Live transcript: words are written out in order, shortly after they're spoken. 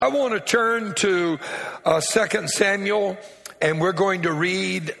I want to turn to 2 Samuel, and we're going to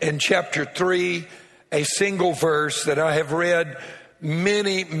read in chapter 3 a single verse that I have read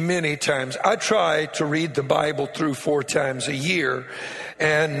many, many times. I try to read the Bible through 4 times a year,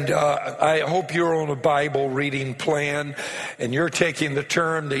 and I hope you're on a Bible reading plan, and you're taking the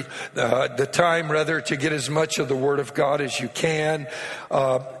time to get as much of the Word of God as you can.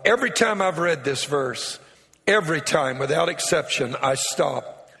 Every time I've read this verse, every time, without exception, I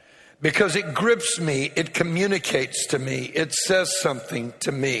stop. Because it grips me, it communicates to me, it says something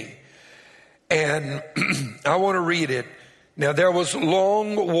to me. And I want to read it. Now, there was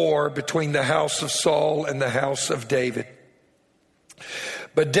long war between the house of Saul and the house of David.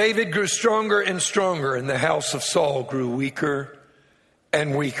 But David grew stronger and stronger, and the house of Saul grew weaker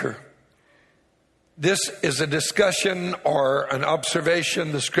and weaker. This is a discussion or an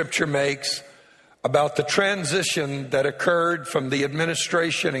observation the scripture makes about the transition that occurred from the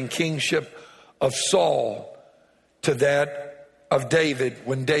administration and kingship of Saul to that of David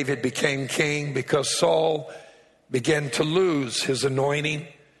when David became king, because Saul began to lose his anointing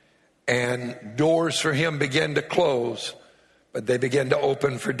and doors for him began to close, but they began to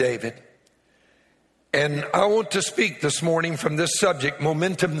open for David. And I want to speak this morning from this subject,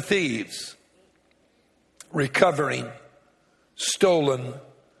 momentum thieves, recovering stolen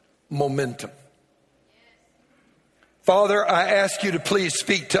momentum. Father, I ask you to please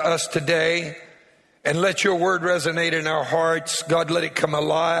speak to us today and let your word resonate in our hearts. God, let it come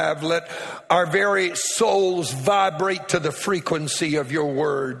alive. Let our very souls vibrate to the frequency of your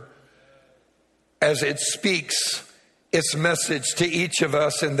word as it speaks its message to each of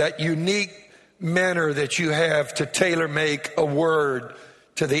us in that unique manner that you have to tailor-make a word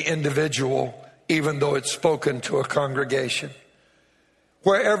to the individual, even though it's spoken to a congregation.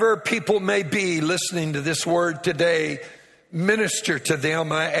 Wherever people may be listening to this word today, minister to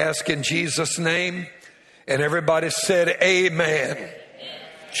them, I ask in Jesus' name. And everybody said, amen. Amen.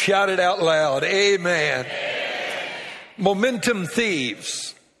 Shout it out loud, amen. Amen. Momentum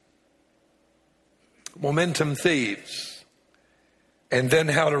thieves. Momentum thieves. And then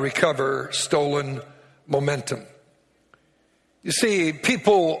how to recover stolen momentum. You see,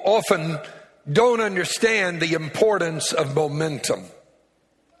 people often don't understand the importance of momentum.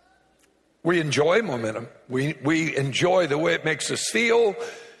 We enjoy momentum. We enjoy the way it makes us feel.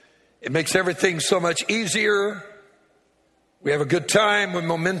 It makes everything so much easier. We have a good time when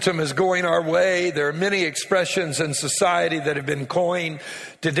momentum is going our way. There are many expressions in society that have been coined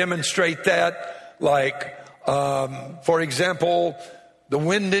to demonstrate that, like, for example, the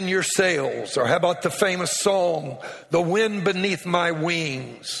wind in your sails, or how about the famous song, the wind beneath my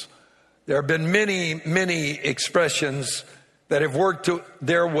wings. There have been many, many expressions that have worked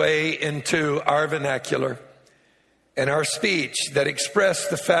their way into our vernacular and our speech that express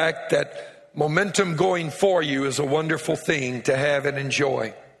the fact that momentum going for you is a wonderful thing to have and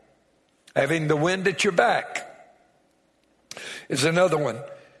enjoy. Having the wind at your back is another one.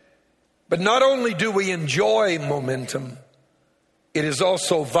 But not only do we enjoy momentum, it is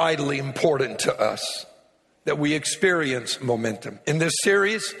also vitally important to us that we experience momentum. In this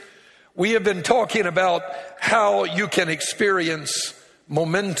series, we have been talking about how you can experience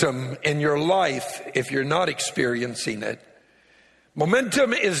momentum in your life if you're not experiencing it.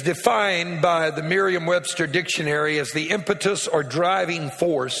 Momentum is defined by the Merriam-Webster dictionary as the impetus or driving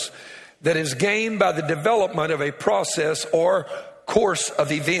force that is gained by the development of a process or course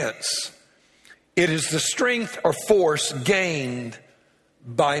of events. It is the strength or force gained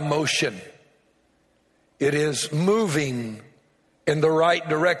by motion. It is moving in the right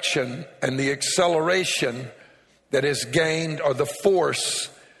direction, and the acceleration that is gained or the force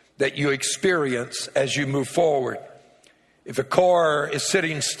that you experience as you move forward. If a car is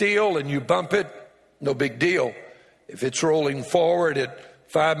sitting still and you bump it, no big deal. If it's rolling forward at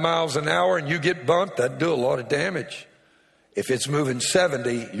 5 miles an hour and you get bumped, that'd do a lot of damage. If it's moving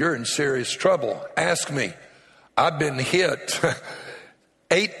 70, you're in serious trouble. Ask me. I've been hit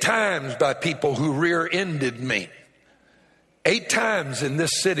 8 times by people who rear-ended me. 8 times in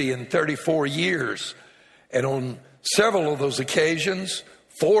this city in 34 years. And on several of those occasions,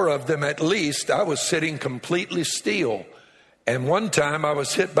 4 of them at least, I was sitting completely still. And one time I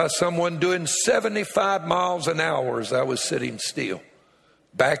was hit by someone doing 75 miles an hour as I was sitting still.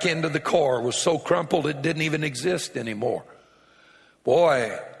 Back into the car was so crumpled it didn't even exist anymore.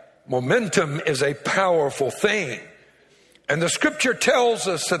 Boy, momentum is a powerful thing. And the scripture tells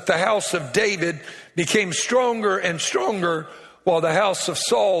us that the house of David became stronger and stronger while the house of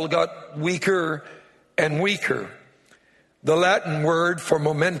Saul got weaker and weaker. The Latin word for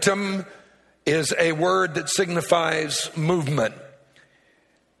momentum is a word that signifies movement.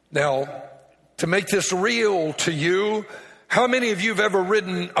 Now, to make this real to you, how many of you have ever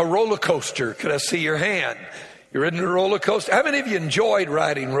ridden a roller coaster? Could I see your hand? You ridden a roller coaster? How many of you enjoyed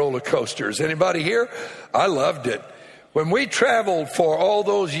riding roller coasters? Anybody here? I loved it. When we traveled for all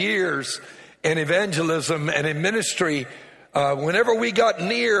those years in evangelism and in ministry, whenever we got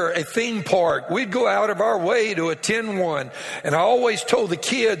near a theme park, we'd go out of our way to attend one. And I always told the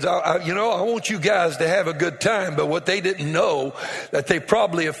kids, I want you guys to have a good time. But what they didn't know, that they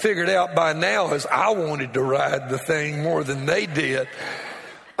probably have figured out by now, is I wanted to ride the thing more than they did.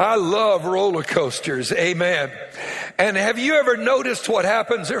 I love roller coasters. Amen. And have you ever noticed what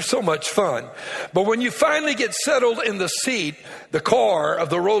happens? They're so much fun. But when you finally get settled in the seat, the car of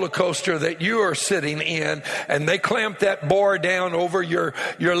the roller coaster that you are sitting in, and they clamp that bar down over your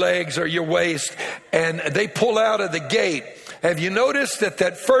legs or your waist, and they pull out of the gate, have you noticed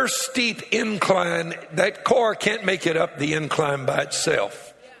that first steep incline, that car can't make it up the incline by itself?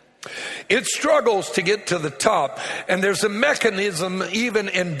 It struggles to get to the top, and there's a mechanism even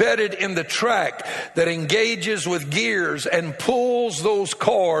embedded in the track that engages with gears and pulls those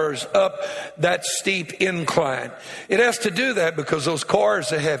cars up that steep incline. It has to do that because those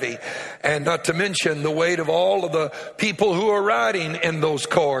cars are heavy, and not to mention the weight of all of the people who are riding in those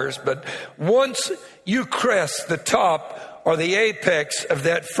cars. But once you crest the top or the apex of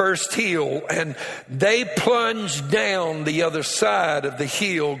that first hill, and they plunge down the other side of the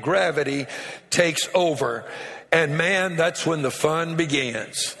hill, gravity takes over. And man, that's when the fun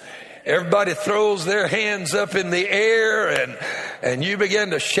begins. Everybody throws their hands up in the air, and you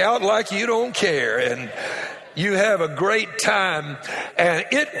begin to shout like you don't care. And you have a great time, and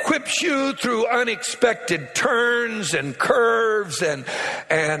it whips you through unexpected turns and curves,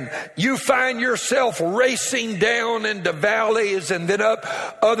 and you find yourself racing down into valleys and then up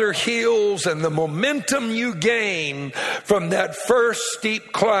other hills, and the momentum you gain from that first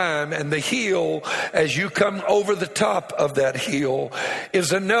steep climb and the hill as you come over the top of that hill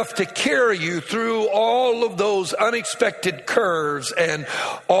is enough to carry you through all of those unexpected curves and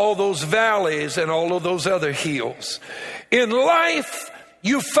all those valleys and all of those other hills. In life,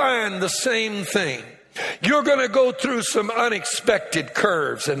 you find the same thing. You're going to go through some unexpected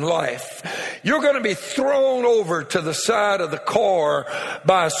curves in life. You're going to be thrown over to the side of the car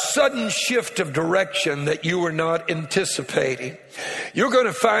by a sudden shift of direction that you were not anticipating. You're going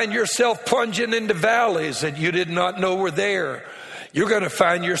to find yourself plunging into valleys that you did not know were there. You're going to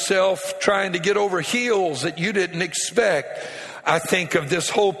find yourself trying to get over hills that you didn't expect. I think of this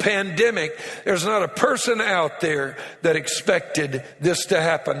whole pandemic. There's not a person out there that expected this to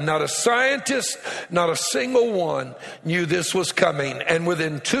happen. Not a scientist, not a single one knew this was coming. And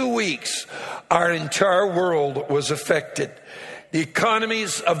within 2 weeks, our entire world was affected. The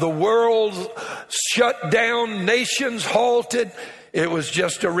economies of the world shut down, nations halted. It was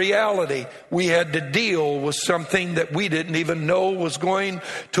just a reality. We had to deal with something that we didn't even know was going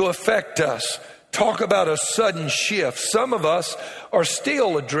to affect us. Talk about a sudden shift. Some of us are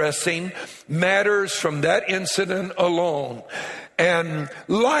still addressing matters from that incident alone. And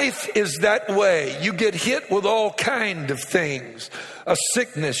life is that way. You get hit with all kinds of things. A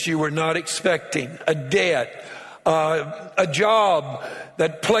sickness you were not expecting, a debt, a job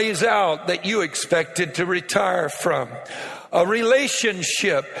that plays out that you expected to retire from, a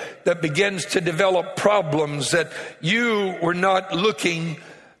relationship that begins to develop problems that you were not looking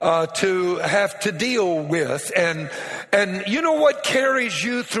to have to deal with. And you know what carries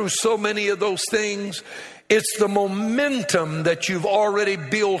you through so many of those things? It's the momentum that you've already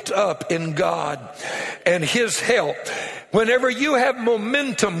built up in God and His help. Whenever you have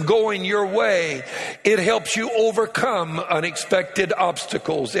momentum going your way, it helps you overcome unexpected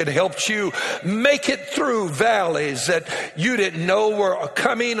obstacles. It helps you make it through valleys that you didn't know were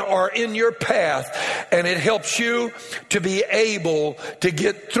coming or in your path. And it helps you to be able to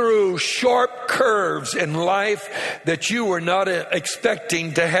get through sharp curves in life that you were not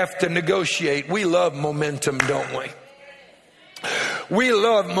expecting to have to negotiate. We love momentum, don't we? We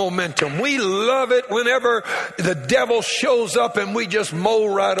love momentum. We love it whenever the devil shows up and we just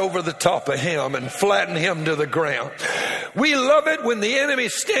mow right over the top of him and flatten him to the ground. We love it when the enemy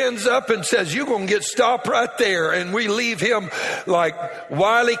stands up and says, "You're going to get stopped right there," and we leave him like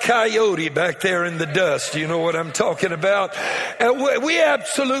Wile E. Coyote back there in the dust. You know what I'm talking about? And we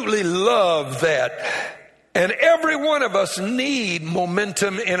absolutely love that. And every one of us need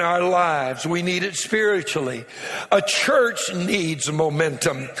momentum in our lives. We need it spiritually. A church needs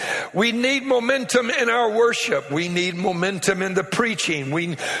momentum. We need momentum in our worship. We need momentum in the preaching.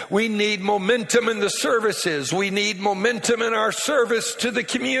 We need momentum in the services. We need momentum in our service to the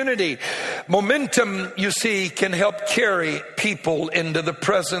community. Momentum, you see, can help carry people into the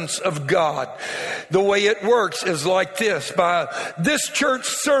presence of God. The way it works is like this. By this church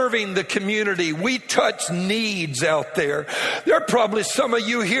serving the community, we touch needs out there. There are probably some of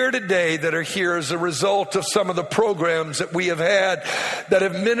you here today that are here as a result of some of the programs that we have had that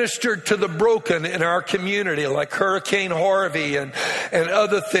have ministered to the broken in our community, like Hurricane Harvey and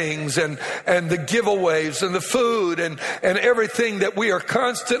other things, and the giveaways and the food and everything that we are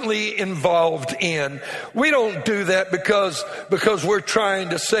constantly involved in. We don't do that because we're trying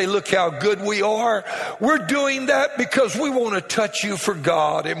to say, look how good we are. We're doing that because we want to touch you for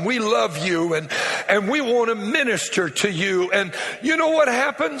God, and we love you, and we want to minister to you. And you know what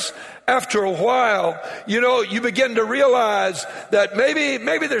happens? After a while, you begin to realize that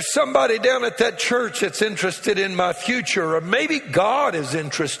maybe there's somebody down at that church that's interested in my future, or maybe God is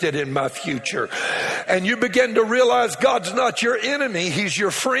interested in my future. And you begin to realize God's not your enemy, He's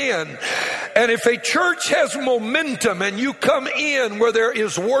your friend. And if a church has momentum and you come in where there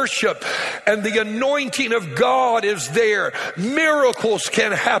is worship and the anointing of God is there, miracles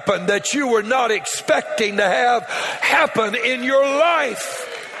can happen that you were not expecting to have happen in your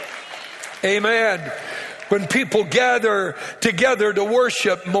life. Amen. When people gather together to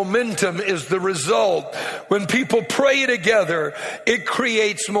worship, momentum is the result. When people pray together, it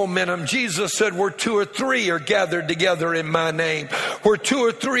creates momentum. Jesus said, where two or three are gathered together in my name, where two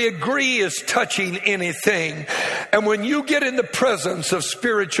or three agree is touching anything. And when you get in the presence of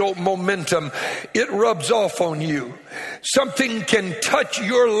spiritual momentum, it rubs off on you. Something can touch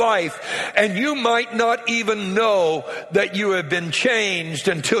your life, and you might not even know that you have been changed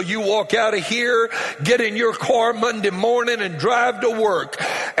until you walk out of here, get in your car Monday morning and drive to work,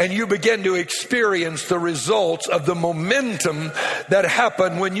 and you begin to experience the results of the momentum that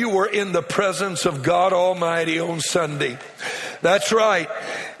happened when you were in the presence of God Almighty on Sunday. That's right.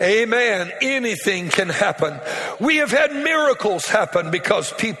 Amen. Anything can happen. We have had miracles happen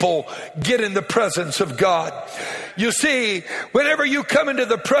because people get in the presence of God. You see, whenever you come into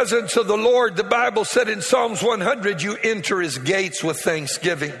the presence of the Lord, the Bible said in Psalms 100, you enter His gates with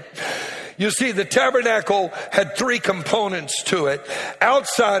thanksgiving. You see, the tabernacle had three components to it.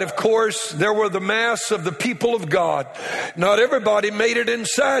 Outside, of course, there were the mass of the people of God. Not everybody made it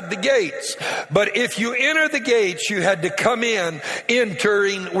inside the gates. But if you enter the gates, you had to come in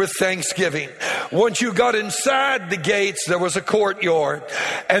entering with thanksgiving. Once you got inside the gates, there was a courtyard.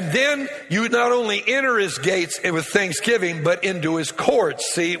 And then you not only enter His gates with thanksgiving, but into His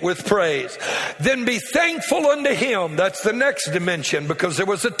courts, see, with praise. Then be thankful unto Him. That's the next dimension, because there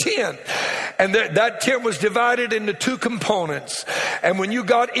was a tent. And that tent was divided into two components. And when you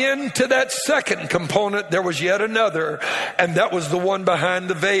got into that second component, there was yet another. And that was the one behind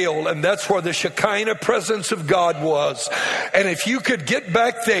the veil. And that's where the Shekinah presence of God was. And if you could get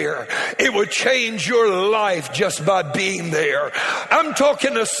back there, it would change your life just by being there. I'm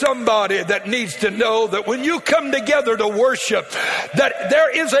talking to somebody that needs to know that when you come together to worship, that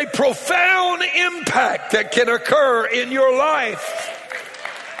there is a profound impact that can occur in your life.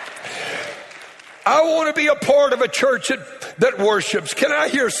 I want to be a part of a church that worships. Can I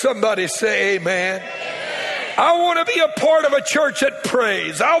hear somebody say amen? I want to be a part of a church that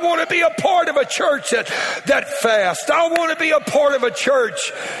prays. I want to be a part of a church that fasts. I want to be a part of a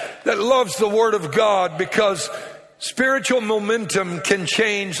church that loves the Word of God, because spiritual momentum can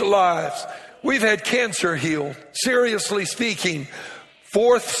change lives. We've had cancer healed. Seriously speaking,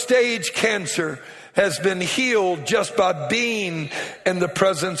 4th stage cancer has been healed just by being in the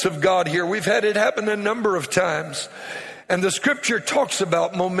presence of God here. We've had it happen a number of times. And the scripture talks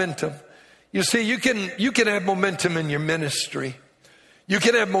about momentum. You see, you can have momentum in your ministry. You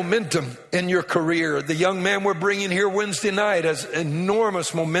can have momentum in your career. The young man we're bringing here Wednesday night has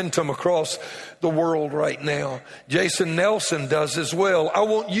enormous momentum across the world right now. Jason Nelson does as well. I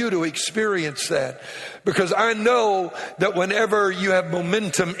want you to experience that, because I know that whenever you have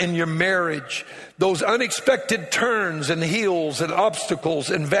momentum in your marriage, those unexpected turns and hills and obstacles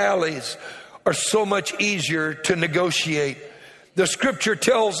and valleys are so much easier to negotiate. The scripture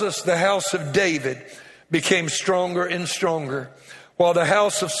tells us the house of David became stronger and stronger, while the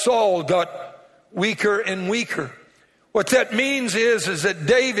house of Saul got weaker and weaker. What that means is that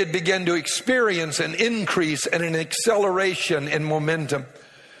David began to experience an increase and an acceleration in momentum.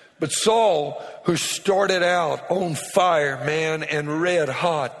 But Saul, who started out on fire, man, and red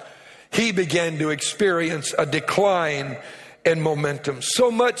hot, he began to experience a decline in momentum.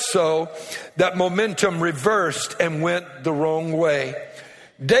 So much so that momentum reversed and went the wrong way.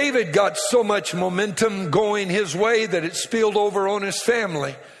 David got so much momentum going his way that it spilled over on his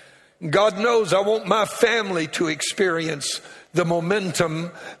family. God knows I want my family to experience the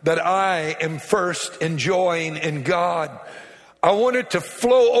momentum that I am first enjoying in God. I want it to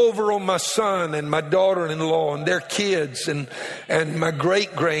flow over on my son and my daughter-in-law and their kids and my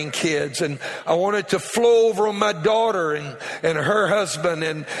great-grandkids. And I want it to flow over on my daughter and her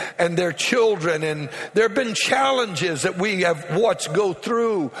husband and their children. And there have been challenges that we have watched go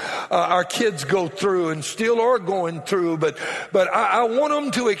through, our kids go through and still are going through. But I want them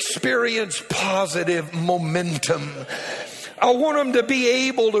to experience positive momentum. I want them to be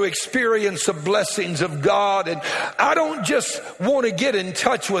able to experience the blessings of God. And I don't just want to get in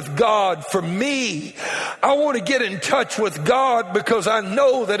touch with God for me. I want to get in touch with God because I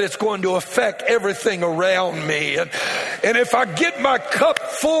know that it's going to affect everything around me. And if I get my cup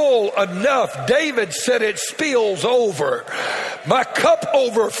full enough, David said it spills over. My cup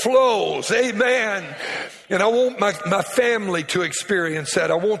overflows. Amen. And I want my family to experience that.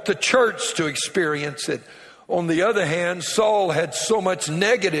 I want the church to experience it. On the other hand, Saul had so much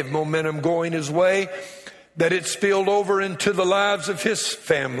negative momentum going his way that it spilled over into the lives of his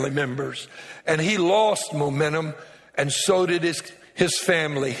family members. And he lost momentum, and so did his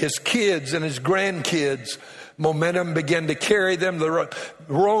family, his kids and his grandkids. Momentum began to carry them the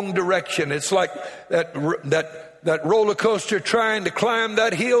wrong direction. It's like that roller coaster trying to climb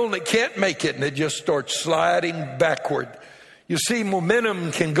that hill and it can't make it, and it just starts sliding backward. You see,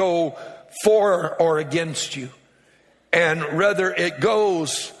 momentum can go for or against you. And whether it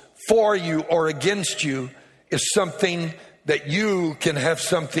goes for you or against you is something that you can have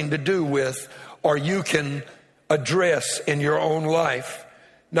something to do with, or you can address in your own life.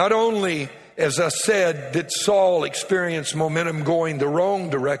 Not only, as I said, did Saul experience momentum going the wrong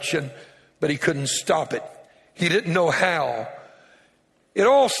direction, but he couldn't stop it. He didn't know how. It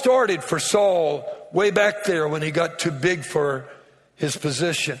all started for Saul way back there when he got too big for his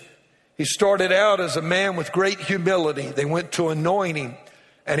position. He started out as a man with great humility. They went to anoint him,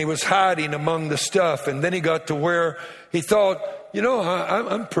 and he was hiding among the stuff. And then he got to where he thought,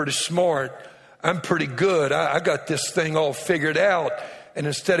 I'm pretty smart. I'm pretty good. I got this thing all figured out. And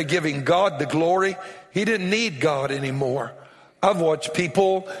instead of giving God the glory, he didn't need God anymore. I've watched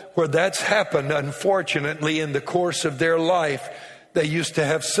people where that's happened, unfortunately, in the course of their life. They used to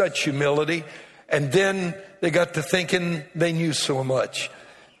have such humility, and then they got to thinking they knew so much.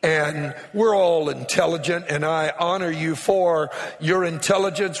 And we're all intelligent, and I honor you for your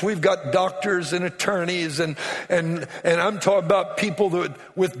intelligence. We've got doctors and attorneys, and I'm talking about people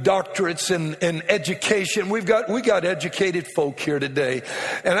with doctorates in education. We got educated folk here today,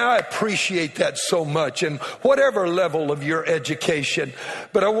 and I appreciate that so much. And whatever level of your education,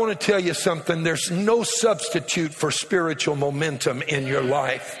 but I want to tell you something. There's no substitute for spiritual momentum in your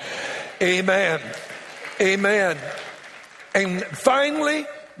life. Amen. Amen. And finally,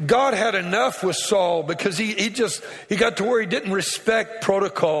 God had enough with Saul because he got to where he didn't respect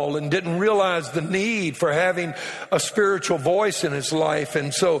protocol and didn't realize the need for having a spiritual voice in his life.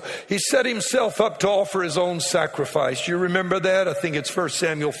 And so he set himself up to offer his own sacrifice. You remember that? I think it's 1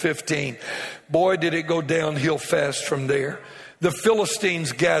 Samuel 15. Boy, did it go downhill fast from there. The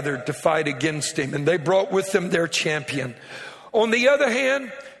Philistines gathered to fight against him, and they brought with them their champion. On the other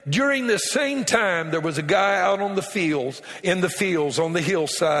hand, during the same time, there was a guy out on the fields, on the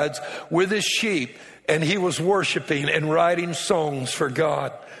hillsides with his sheep, and he was worshiping and writing songs for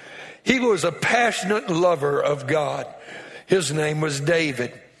God. He was a passionate lover of God. His name was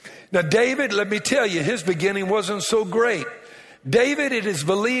David. Now, David, let me tell you, his beginning wasn't so great. David, it is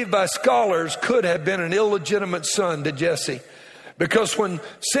believed by scholars, could have been an illegitimate son to Jesse. Because when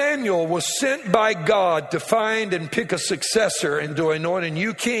Samuel was sent by God to find and pick a successor and to anoint a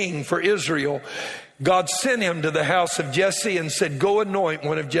new king for Israel, God sent him to the house of Jesse and said, go anoint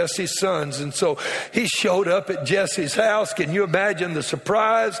one of Jesse's sons. And so he showed up at Jesse's house. Can you imagine the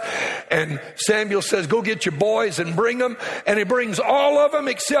surprise? And Samuel says, go get your boys and bring them. And he brings all of them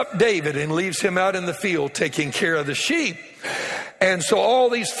except David and leaves him out in the field taking care of the sheep. And so all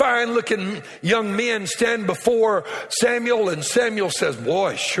these fine-looking young men stand before Samuel, and Samuel says,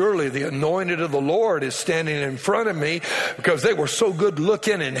 boy, surely the anointed of the Lord is standing in front of me, because they were so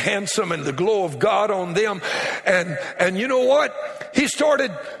good-looking and handsome and the glow of God on them. And you know what? He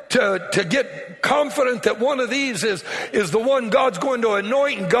started to get confident that one of these is the one God's going to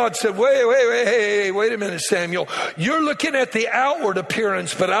anoint. And God said, wait a minute, Samuel. You're looking at the outward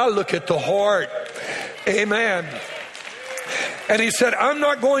appearance, but I look at the heart. Amen. And he said, I'm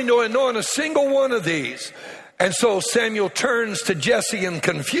not going to anoint a single one of these. And so Samuel turns to Jesse in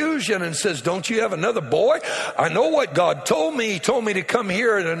confusion and says, don't you have another boy? I know what God told me. He told me to come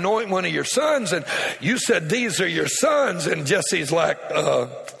here and anoint one of your sons. And you said, these are your sons. And Jesse's like, I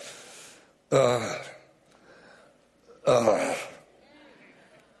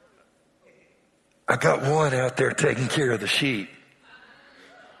got one out there taking care of the sheep.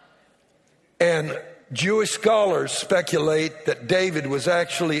 And Jewish scholars speculate that David was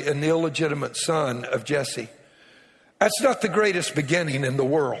actually an illegitimate son of Jesse. That's not the greatest beginning in the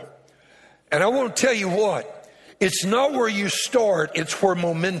world. And I want to tell you what, it's not where you start, it's where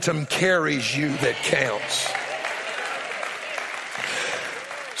momentum carries you that counts.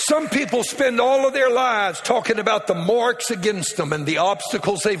 Some people spend all of their lives talking about the marks against them and the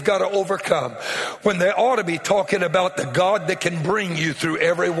obstacles they've got to overcome, when they ought to be talking about the God that can bring you through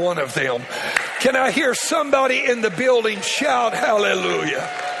every one of them. Can I hear somebody in the building shout hallelujah?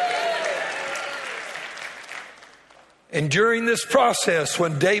 And during this process,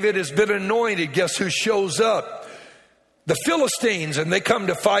 when David has been anointed, guess who shows up? The Philistines, and they come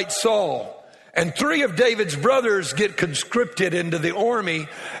to fight Saul. And 3 of David's brothers get conscripted into the army,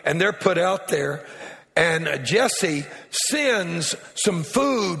 and they're put out there. And Jesse sends some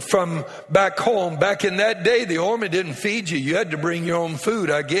food from back home. Back in that day, the army didn't feed you. You had to bring your own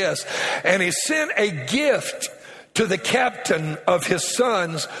food, I guess. And he sent a gift to the captain of his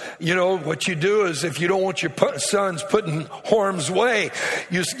sons. You know, what you do is, if you don't want your sons put in harm's way,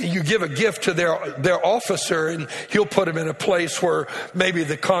 you give a gift to their officer, and he'll put them in a place where maybe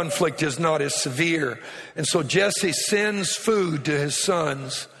the conflict is not as severe. And so Jesse sends food to his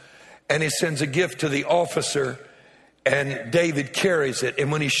sons, and he sends a gift to the officer, and David carries it.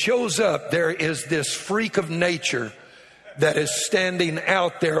 And when he shows up, there is this freak of nature that is standing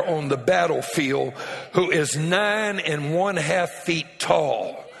out there on the battlefield, who is 9 1/2 feet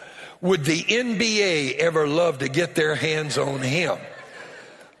tall. Would the NBA ever love to get their hands on him?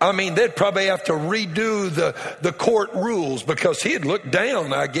 I mean, they'd probably have to redo the court rules, because he'd look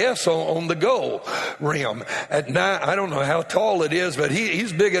down, I guess, on the goal rim. At 9, I don't know how tall it is, but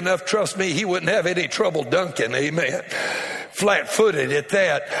he's big enough, trust me, he wouldn't have any trouble dunking, amen. Flat-footed at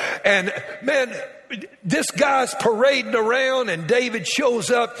that. And man, this guy's parading around, and David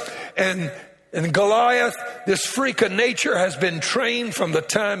shows up, and Goliath, this freak of nature, has been trained from the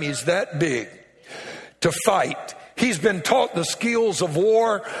time he's that big to fight. He's been taught the skills of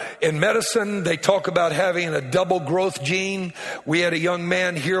war. In medicine, they talk about having a double growth gene. We had a young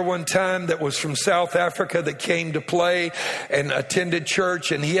man here one time that was from South Africa that came to play and attended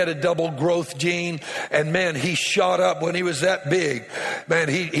church, and he had a double growth gene. And man, he shot up when he was that big. Man,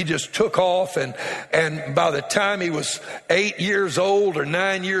 he just took off, and by the time he was 8 years old or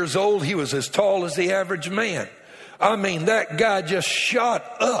 9 years old, he was as tall as the average man. I mean, that guy just shot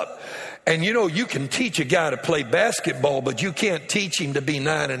up. And you know, you can teach a guy to play basketball, but you can't teach him to be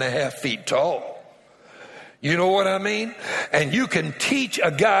 9 1/2 feet tall. You know what I mean? And you can teach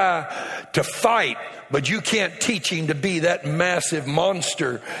a guy to fight, but you can't teach him to be that massive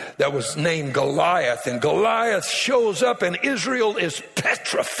monster that was named Goliath. And Goliath shows up, and Israel is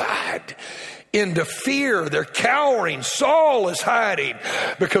petrified into fear. They're cowering. Saul is hiding,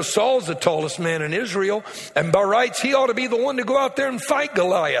 because Saul's the tallest man in Israel, and by rights he ought to be the one to go out there and fight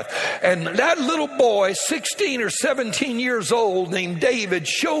Goliath. And that little boy, 16 or 17 years old, named David,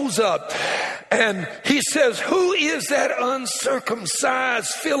 shows up, and he says, who is that uncircumcised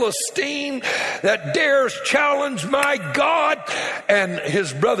Philistine that dares challenge my God? And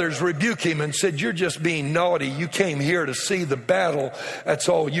his brothers rebuke him and said, you're just being naughty. You came here to see the battle. That's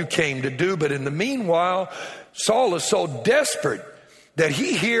all you came to do. But in the meanwhile, Saul is so desperate that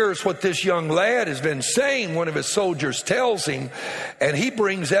he hears what this young lad has been saying. One of his soldiers tells him, and he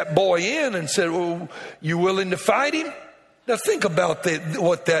brings that boy in and said, well, you willing to fight him? Now think about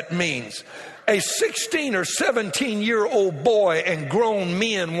what that means. A 16 or 17-year-old boy and grown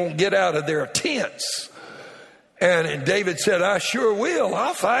men won't get out of their tents. And David said, I sure will.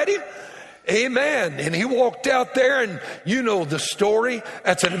 I'll fight him. Amen. And he walked out there, and you know the story.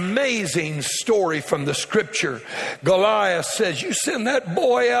 That's an amazing story from the scripture. Goliath says, you send that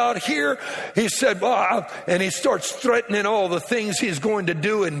boy out here? He said, well, and he starts threatening all the things he's going to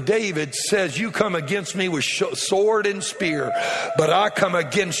do. And David says, you come against me with sword and spear, but I come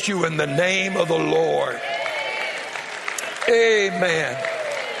against you in the name of the Lord. Amen.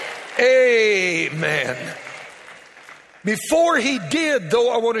 Amen. Before he did,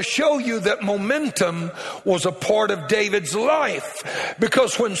 though, I want to show you that momentum was a part of David's life.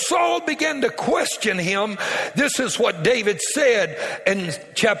 Because when Saul began to question him, this is what David said in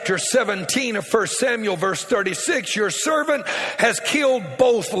chapter 17 of 1 Samuel, verse 36. Your servant has killed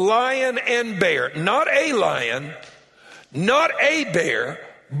both lion and bear. Not a lion, not a bear,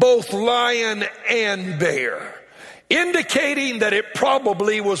 both lion and bear. Indicating that it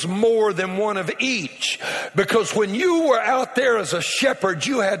probably was more than one of each. Because when you were out there as a shepherd,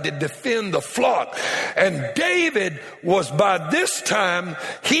 you had to defend the flock. And David was, by this time,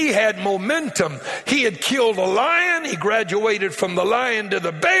 he had momentum. He had killed a lion. He graduated from the lion to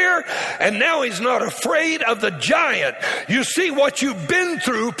the bear. And now he's not afraid of the giant. You see, what you've been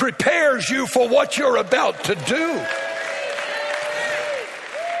through prepares you for what you're about to do.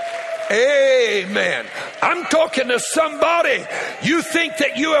 Amen. I'm talking to somebody. You think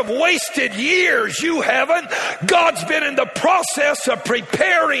that you have wasted years. You haven't. God's been in the process of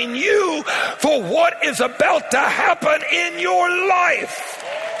preparing you for what is about to happen in your life.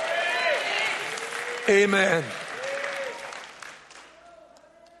 Amen.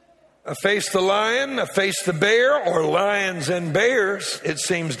 I faced the lion, I faced the bear, or lions and bears, it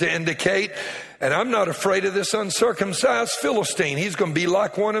seems to indicate. And I'm not afraid of this uncircumcised Philistine. He's going to be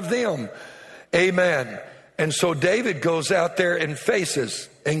like one of them. Amen. And so David goes out there and faces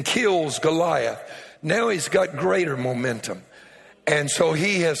and kills Goliath. Now he's got greater momentum. And so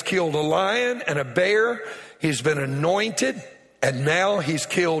he has killed a lion and a bear. He's been anointed. And now he's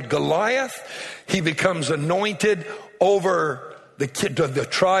killed Goliath. He becomes anointed over the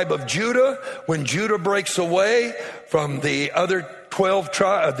tribe of Judah. When Judah breaks away from the other 12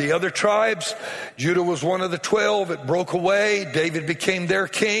 tribes, Judah was one of the 12. It broke away. David became their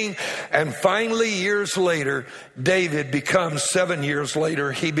king. And finally, years later, David becomes, 7 years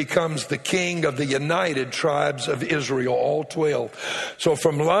later, he becomes the king of the united tribes of Israel, all 12. So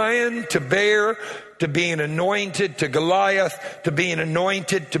from lion to bear to being anointed to Goliath to being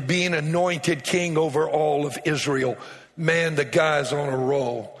anointed king over all of Israel. Man, the guy's on a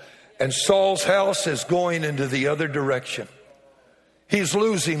roll. And Saul's house is going into the other direction. He's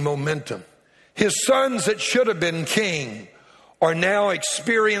losing momentum. His sons that should have been king are now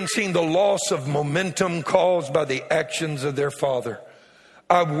experiencing the loss of momentum caused by the actions of their father.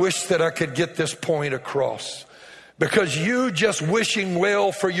 I wish that I could get this point across. Because you just wishing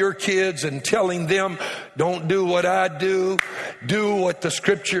well for your kids and telling them, don't do what I do what the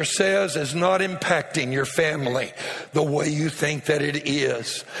scripture says, is not impacting your family the way you think that it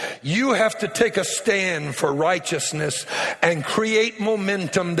is. You have to take a stand for righteousness and create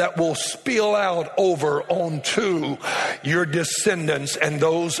momentum that will spill out over onto your descendants and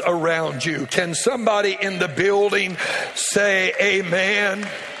those around you. Can somebody in the building say amen?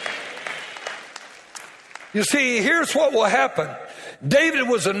 You see, here's what will happen. David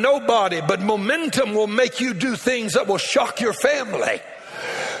was a nobody, but momentum will make you do things that will shock your family.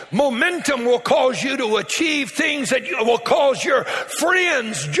 Momentum will cause you to achieve things that will cause your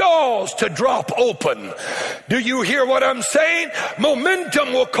friends' jaws to drop open. Do you hear what I'm saying?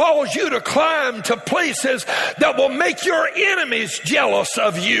 Momentum will cause you to climb to places that will make your enemies jealous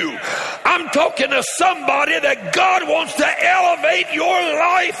of you. I'm talking to somebody that God wants to elevate your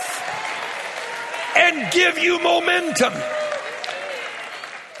life and give you momentum.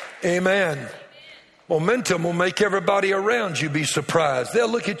 Amen. Momentum will make everybody around you be surprised. They'll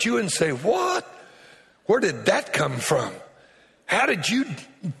look at you and say, what? Where did that come from? How did you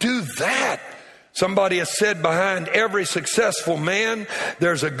do that? Somebody has said behind every successful man,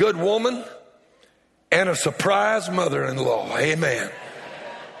 there's a good woman and a surprise mother-in-law. Amen.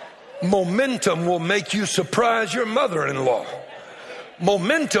 Momentum will make you surprise your mother-in-law.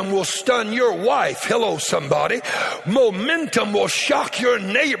 Momentum will stun your wife. Hello, somebody. Momentum will shock your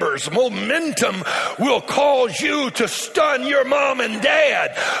neighbors. Momentum will cause you to stun your mom and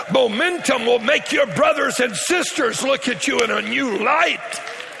dad. Momentum will make your brothers and sisters look at you in a new light.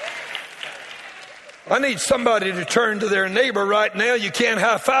 I need somebody to turn to their neighbor right now. You can't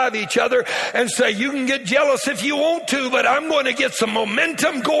high-five each other and say, you can get jealous if you want to, but I'm going to get some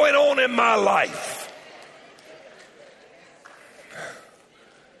momentum going on in my life.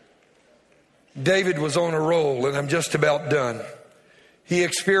 David was on a roll, and I'm just about done. He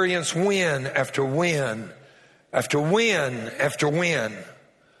experienced win after win after win after win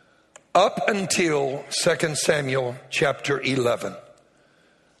up until 2 Samuel chapter 11.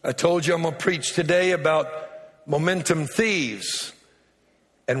 I told you I'm going to preach today about momentum thieves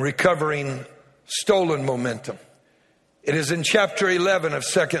and recovering stolen momentum. It is in chapter 11 of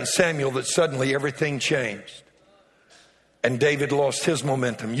 2 Samuel that suddenly everything changed. And David lost his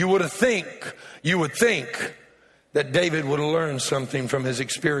momentum. You would think that David would have learned something from his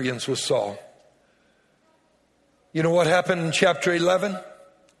experience with Saul. You know what happened in chapter 11?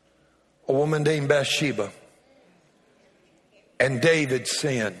 A woman named Bathsheba. And David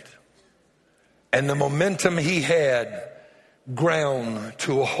sinned. And the momentum he had ground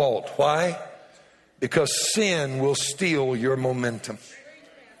to a halt. Why? Because sin will steal your momentum.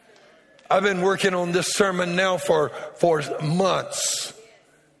 I've been working on this sermon now for months.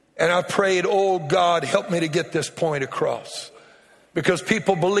 And I prayed, oh God, help me to get this point across. Because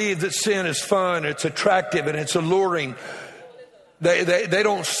people believe that sin is fun, it's attractive, and it's alluring. They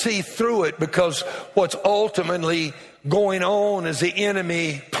don't see through it, because what's ultimately going on is the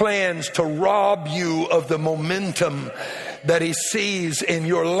enemy plans to rob you of the momentum that he sees in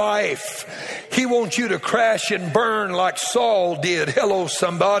your life. He wants you to crash and burn like Saul did. Hello,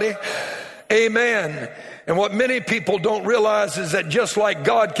 somebody. Amen. And what many people don't realize is that just like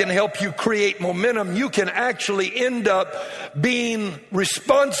God can help you create momentum, you can actually end up being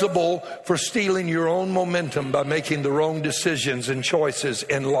responsible for stealing your own momentum by making the wrong decisions and choices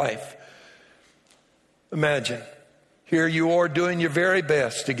in life. Imagine, here you are doing your very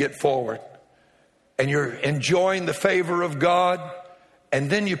best to get forward, and you're enjoying the favor of God, and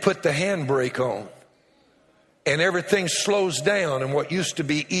then you put the handbrake on, and everything slows down, and what used to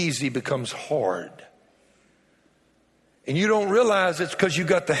be easy becomes hard. And you don't realize it's because you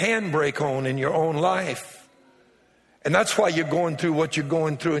got the handbrake on in your own life. And that's why you're going through what you're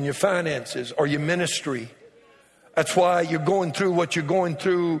going through in your finances or your ministry. That's why you're going through what you're going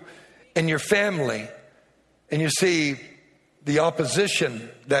through in your family. And you see the opposition,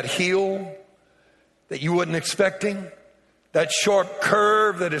 that heel that you wasn't expecting, that sharp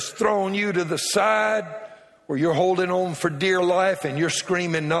curve that has thrown you to the side where you're holding on for dear life and you're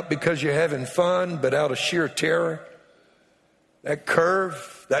screaming not because you're having fun, but out of sheer terror. That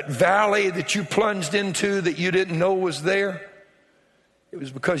curve, that valley that you plunged into that you didn't know was there, it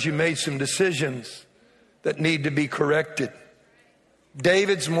was because you made some decisions that need to be corrected.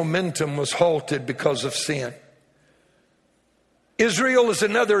 David's momentum was halted because of sin. Israel is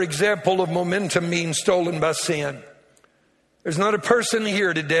another example of momentum being stolen by sin. There's not a person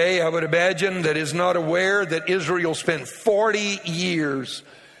here today, I would imagine, that is not aware that Israel spent 40 years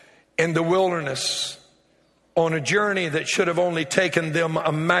in the wilderness on a journey that should have only taken them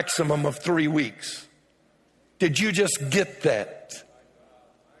a maximum of 3 weeks. Did you just get that?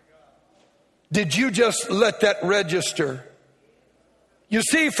 Did you just let that register? You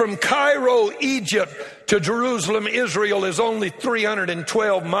see, from Cairo, Egypt to Jerusalem, Israel is only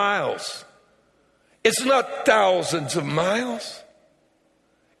 312 miles. It's not thousands of miles.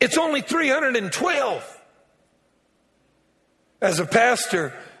 It's only 312. As a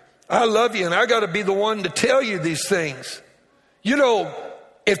pastor, I love you, and I got to be the one to tell you these things. You know,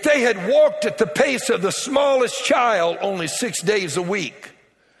 if they had walked at the pace of the smallest child only 6 days a week,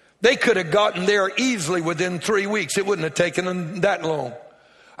 they could have gotten there easily within 3 weeks. It wouldn't have taken them that long.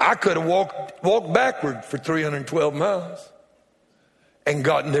 I could have walked backward for 312 miles and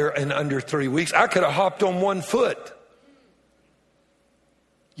gotten there in under 3 weeks. I could have hopped on 1 foot.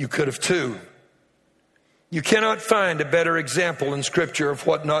 You could have too. You cannot find a better example in Scripture of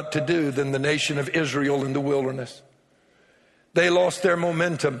what not to do than the nation of Israel in the wilderness. They lost their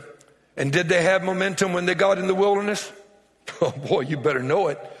momentum. And did they have momentum when they got in the wilderness? Oh boy, you better know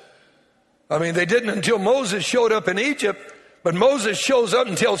it. I mean, they didn't until Moses showed up in Egypt. But Moses shows up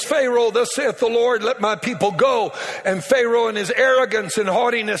and tells Pharaoh, "Thus saith the Lord, let my people go." And Pharaoh in his arrogance and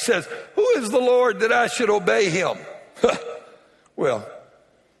haughtiness says, "Who is the Lord that I should obey him?" Well,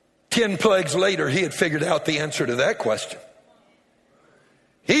 10 plagues later, he had figured out the answer to that question.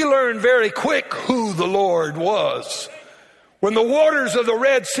 He learned very quick who the Lord was. When the waters of the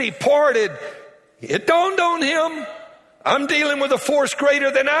Red Sea parted, it dawned on him, I'm dealing with a force greater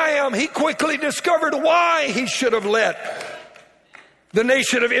than I am. He quickly discovered why he should have let the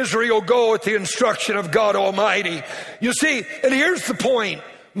nation of Israel go at the instruction of God Almighty. You see, and here's the point.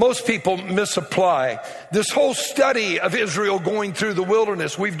 Most people misapply this whole study of Israel going through the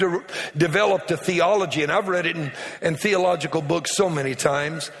wilderness. We've developed a theology, and I've read it in theological books so many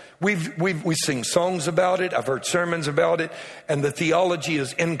times. We sing songs about it. I've heard sermons about it, and the theology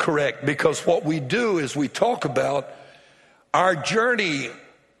is incorrect, because what we do is we talk about our journey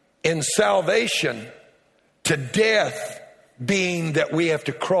in salvation to death being that we have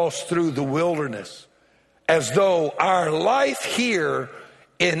to cross through the wilderness, as though our life here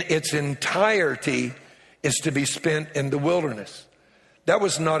in its entirety is to be spent in the wilderness. That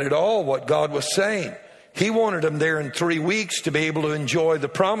was not at all what God was saying. He wanted them there in 3 weeks to be able to enjoy the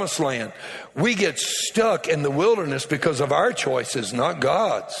promised land. We get stuck in the wilderness because of our choices, not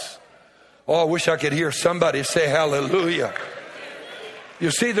God's. Oh, I wish I could hear somebody say hallelujah. You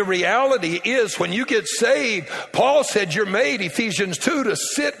see, the reality is when you get saved, Paul said you're made, Ephesians 2, to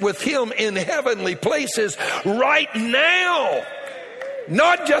sit with him in heavenly places right now.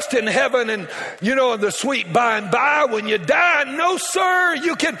 Not just in heaven and, the sweet by and by when you die. No, sir,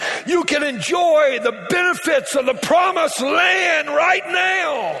 you can enjoy the benefits of the promised land right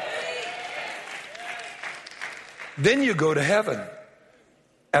now. Then you go to heaven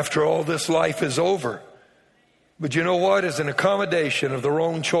after all this life is over. But you know what? As an accommodation of the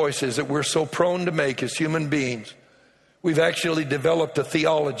wrong choices that we're so prone to make as human beings, we've actually developed a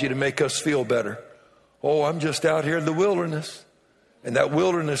theology to make us feel better. Oh, I'm just out here in the wilderness. And that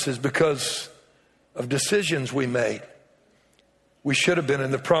wilderness is because of decisions we made. We should have been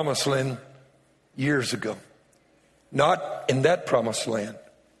in the promised land years ago. Not in that promised land,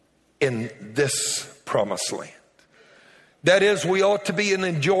 in this promised land. That is, we ought to be in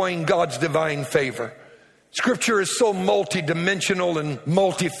enjoying God's divine favor. Scripture is so multidimensional and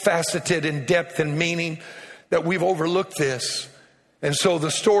multifaceted in depth and meaning that we've overlooked this. And so the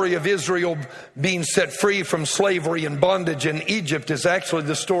story of Israel being set free from slavery and bondage in Egypt is actually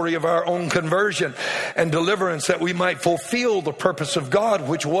the story of our own conversion and deliverance, that we might fulfill the purpose of God,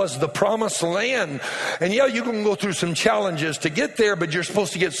 which was the promised land. And yeah, you can go through some challenges to get there, but you're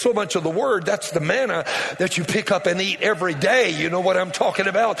supposed to get so much of the word. That's the manna that you pick up and eat every day. You know what I'm talking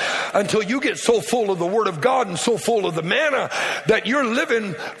about? Until you get so full of the word of God and so full of the manna that you're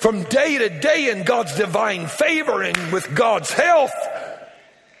living from day to day in God's divine favor and with God's health.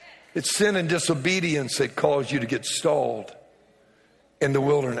 It's sin and disobedience that cause you to get stalled in the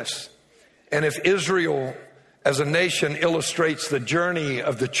wilderness. And if Israel as a nation illustrates the journey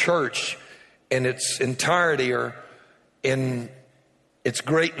of the church in its entirety or in its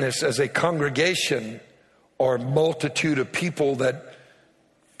greatness as a congregation or multitude of people that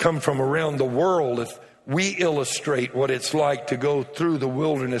come from around the world, if we illustrate what it's like to go through the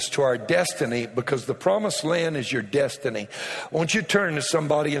wilderness to our destiny, because the promised land is your destiny. Won't you turn to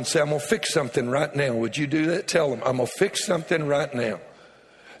somebody and say, I'm going to fix something right now. Would you do that? Tell them, I'm going to fix something right now.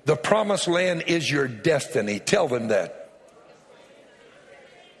 The promised land is your destiny. Tell them that.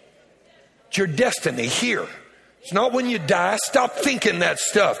 It's your destiny here. It's not when you die. Stop thinking that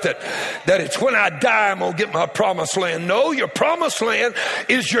stuff, that it's when I die I'm going to get my promised land. No, your promised land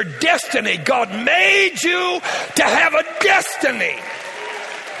is your destiny. God made you to have a destiny.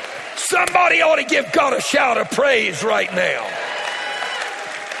 Somebody ought to give God a shout of praise right now.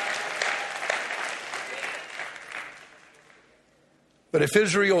 But if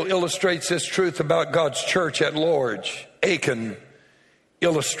Israel illustrates this truth about God's church at large, Achan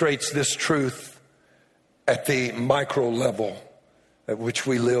illustrates this truth at the micro level at which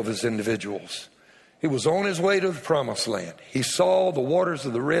we live as individuals. He was on his way to the promised land. He saw the waters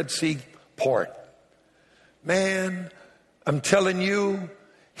of the Red Sea part. Man, I'm telling you,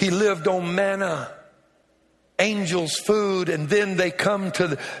 he lived on manna, angels' food, and then they come to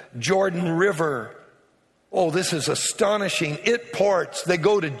the Jordan River. Oh, this is astonishing. It parts. They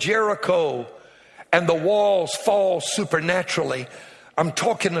go to Jericho, and the walls fall supernaturally. I'm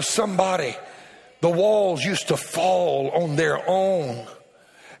talking to somebody. The walls used to fall on their own.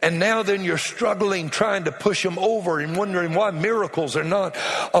 And now then you're struggling, trying to push them over and wondering why miracles are not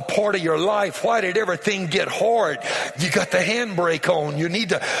a part of your life. Why did everything get hard? You got the handbrake on. You need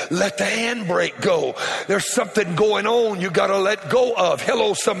to let the handbrake go. There's something going on you got to let go of.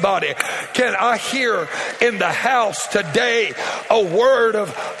 Hello, somebody. Can I hear in the house today a word of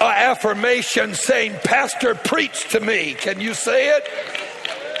affirmation saying, Pastor, preach to me? Can you say it?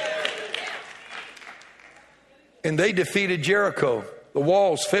 And they defeated Jericho. The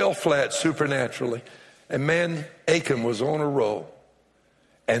walls fell flat supernaturally. And man, Achan was on a roll.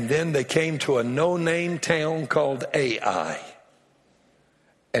 And then they came to a no-name town called Ai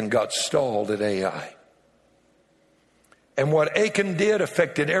and got stalled at Ai. And what Achan did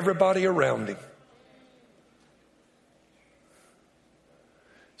affected everybody around him.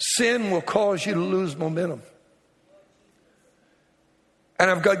 Sin will cause you to lose momentum. And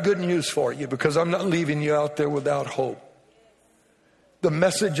I've got good news for you, because I'm not leaving you out there without hope. The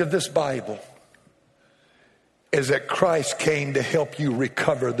message of this Bible is that Christ came to help you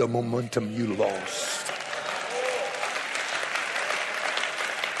recover the momentum you lost.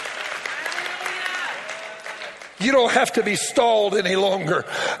 You don't have to be stalled any longer.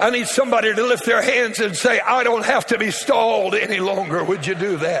 I need somebody to lift their hands and say, I don't have to be stalled any longer. Would you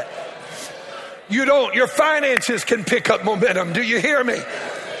do that? You don't. Your finances can pick up momentum. Do you hear me?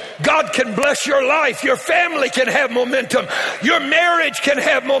 God can bless your life. Your family can have momentum. Your marriage can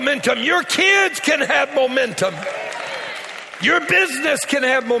have momentum. Your kids can have momentum. Your business can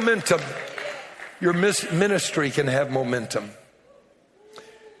have momentum. Your ministry can have momentum.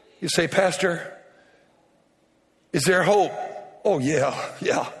 You say, Pastor, is there hope? Oh,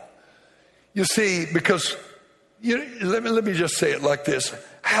 yeah. You see, because let me just say it like this.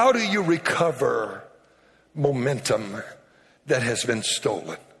 How do you recover momentum that has been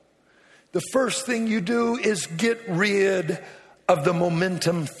stolen? The first thing you do is get rid of the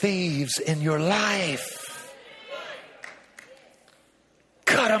momentum thieves in your life.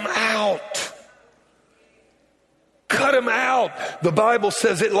 Cut them out. Cut them out. The Bible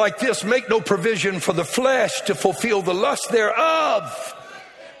says it like this: make no provision for the flesh to fulfill the lust thereof.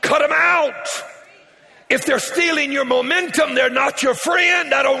 Cut them out. If they're stealing your momentum, they're not your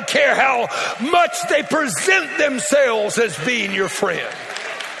friend. I don't care how much they present themselves as being your friend.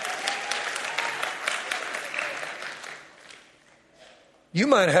 You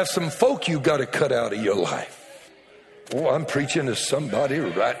might have some folk you got to cut out of your life. Oh, I'm preaching to somebody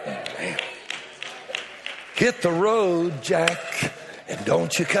right now. Hit the road, Jack, and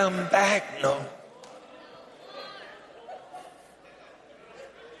don't you come back, no.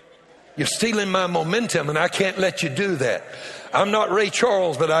 You're stealing my momentum, and I can't let you do that. I'm not Ray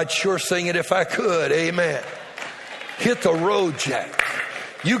Charles, but I'd sure sing it if I could. Amen. Hit the road, Jack.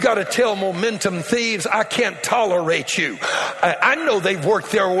 You got to tell momentum thieves, I can't tolerate you. I know they've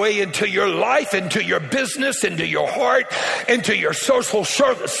worked their way into your life, into your business, into your heart, into your social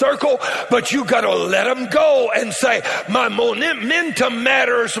circle, but you got to let them go and say, my momentum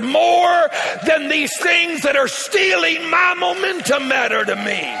matters more than these things that are stealing my momentum matter to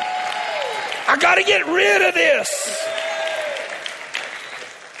me. I got to get rid of this.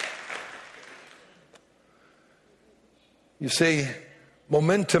 You see,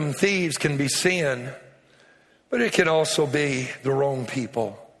 momentum thieves can be sin, but it can also be the wrong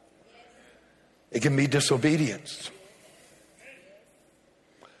people. It can be disobedience.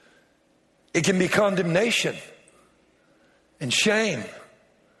 It can be condemnation and shame.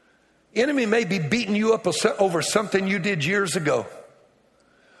 The enemy may be beating you up over something you did years ago.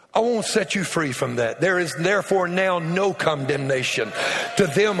 I won't set you free from that. There is therefore now no condemnation to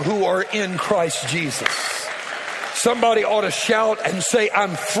them who are in Christ Jesus. Somebody ought to shout and say,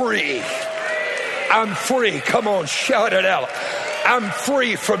 I'm free. I'm free. Come on, shout it out. I'm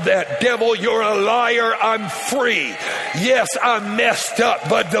free from that. Devil, you're a liar. I'm free. Yes, I'm messed up,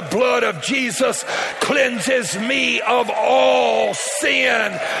 but the blood of Jesus cleanses me of all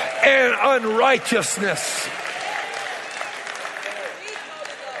sin and unrighteousness.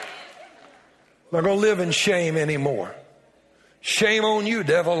 I'm not going to live in shame anymore. Shame on you,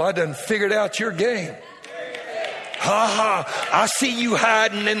 devil. I done figured out your game. Ha ha, I see you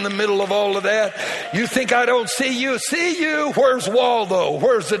hiding in the middle of all of that. You think I don't see you? See you? Where's Waldo?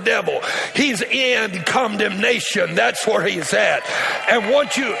 Where's the devil? He's in condemnation. That's where he's at. And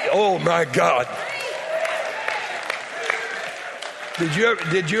once you, oh my God.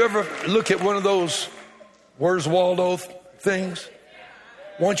 Did you ever look at one of those where's Waldo things?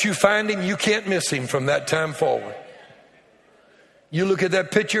 Once you find him, you can't miss him from that time forward. You look at that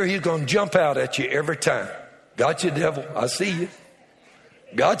picture, he's going to jump out at you every time. Got you, devil. I see you.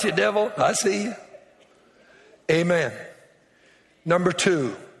 Got you, devil. I see you. Amen. Number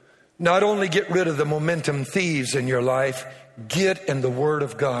 2, not only get rid of the momentum thieves in your life, get in the Word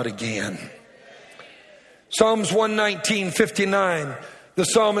of God again. Psalms 119:59, the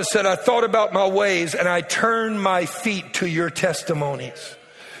psalmist said, I thought about my ways and I turned my feet to your testimonies.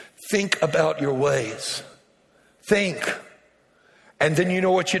 Think about your ways. Think. And then you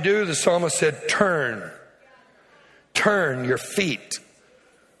know what you do? The psalmist said, turn your feet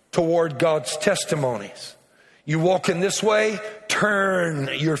toward God's testimonies. You walk in this way, turn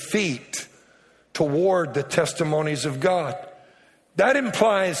your feet toward the testimonies of God. That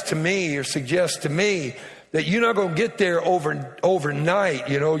implies to me or suggests to me that you're not going to get there overnight.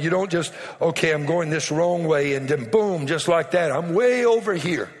 You know, you don't just, okay, I'm going this wrong way and then boom, just like that, I'm way over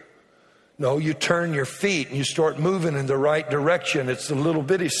here. No, you turn your feet and you start moving in the right direction. It's the little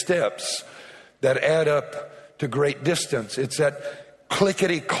bitty steps that add up to great distance. It's that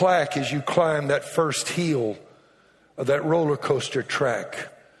clickety-clack as you climb that first hill of that roller coaster track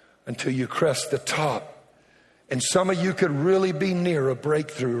until you crest the top. And some of you could really be near a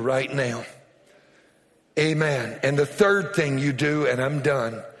breakthrough right now. Amen. And the third thing you do, and I'm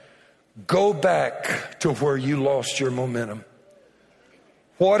done, go back to where you lost your momentum.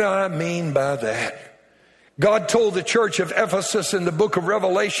 What do I mean by that? God told the church of Ephesus in the book of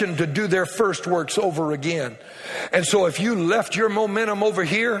Revelation to do their first works over again. And so if you left your momentum over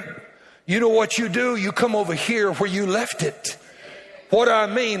here, you know what you do? You come over here where you left it. What I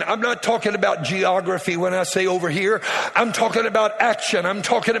mean, I'm not talking about geography when I say over here. I'm talking about action. I'm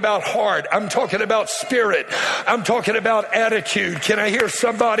talking about heart. I'm talking about spirit. I'm talking about attitude. Can I hear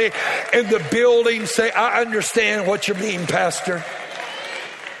somebody in the building say, I understand what you mean, Pastor?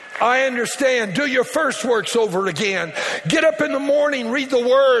 I understand. Do your first works over again. Get up in the morning, read the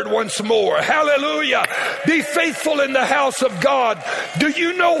word once more. Hallelujah. Be faithful in the house of God. Do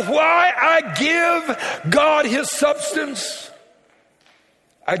you know why I give God his substance?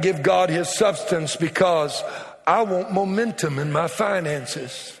 I give God his substance because I want momentum in my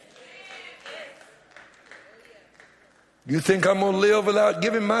finances. You think I'm going to live without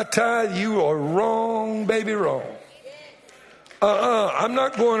giving my tithe? You are wrong, baby, wrong. I'm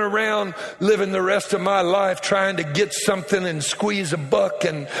not going around living the rest of my life trying to get something and squeeze a buck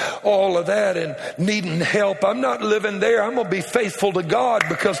and all of that and needing help. I'm not living there. I'm going to be faithful to God,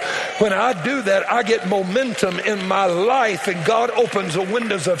 because when I do that, I get momentum in my life, and God opens the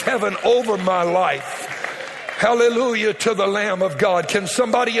windows of heaven over my life. Hallelujah to the Lamb of God. Can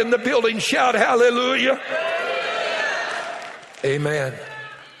somebody in the building shout hallelujah? Amen.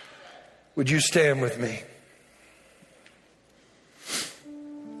 Would you stand with me?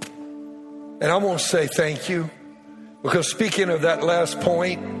 And I want to say thank you, because speaking of that last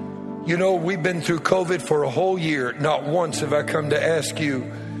point, you know, we've been through COVID for a whole year. Not once have I come to ask you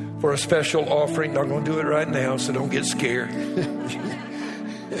for a special offering. Not going to do it right now, so don't get scared.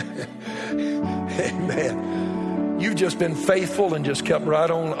 Amen. You've just been faithful and just kept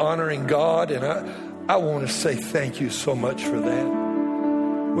right on honoring God. And I want to say thank you so much for that.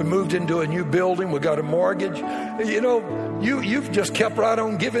 We moved into a new building. We got a mortgage. You know, you've just kept right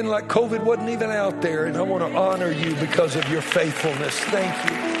on giving like COVID wasn't even out there. And I want to honor you because of your faithfulness. Thank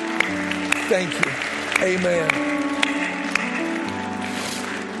you. Thank you. Amen.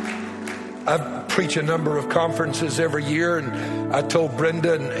 I preach a number of conferences every year, and I told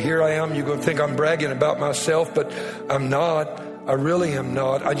Brenda, and here I am, you're going to think I'm bragging about myself, but I'm not. I really am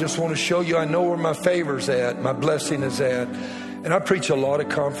not. I just want to show you I know where my favor's at, my blessing is at. And I preach a lot of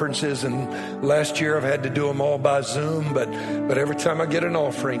conferences, and last year I've had to do them all by Zoom, but every time I get an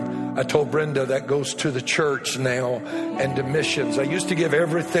offering, I told Brenda that goes to the church now and to missions. I used to give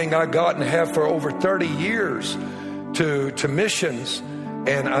everything I got and have for over 30 years to missions,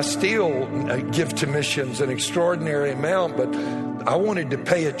 and I still give to missions an extraordinary amount, but I wanted to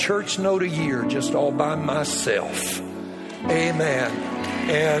pay a church note a year just all by myself. Amen.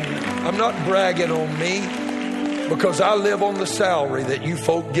 And I'm not bragging on me, because I live on the salary that you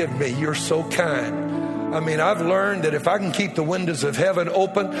folk give me. You're so kind. I mean, I've learned that if I can keep the windows of heaven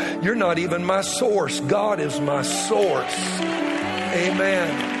open, you're not even my source. God is my source.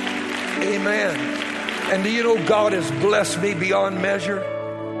 Amen. Amen. And do you know God has blessed me beyond measure?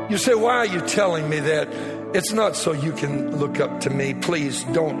 You say, why are you telling me that? It's not so you can look up to me. Please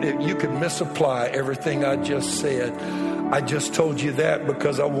don't. You can misapply everything I just said. I just told you that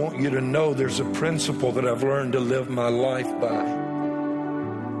because I want you to know there's a principle that I've learned to live my life by.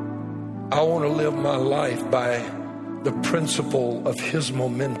 I want to live my life by the principle of his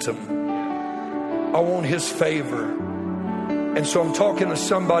momentum. I want his favor. And so I'm talking to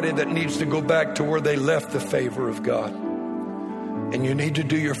somebody that needs to go back to where they left the favor of God. And you need to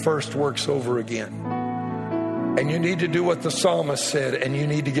do your first works over again. And you need to do what the psalmist said, and you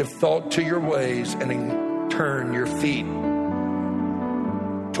need to give thought to your ways and turn your feet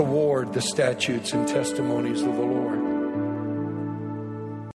toward the statutes and testimonies of the Lord.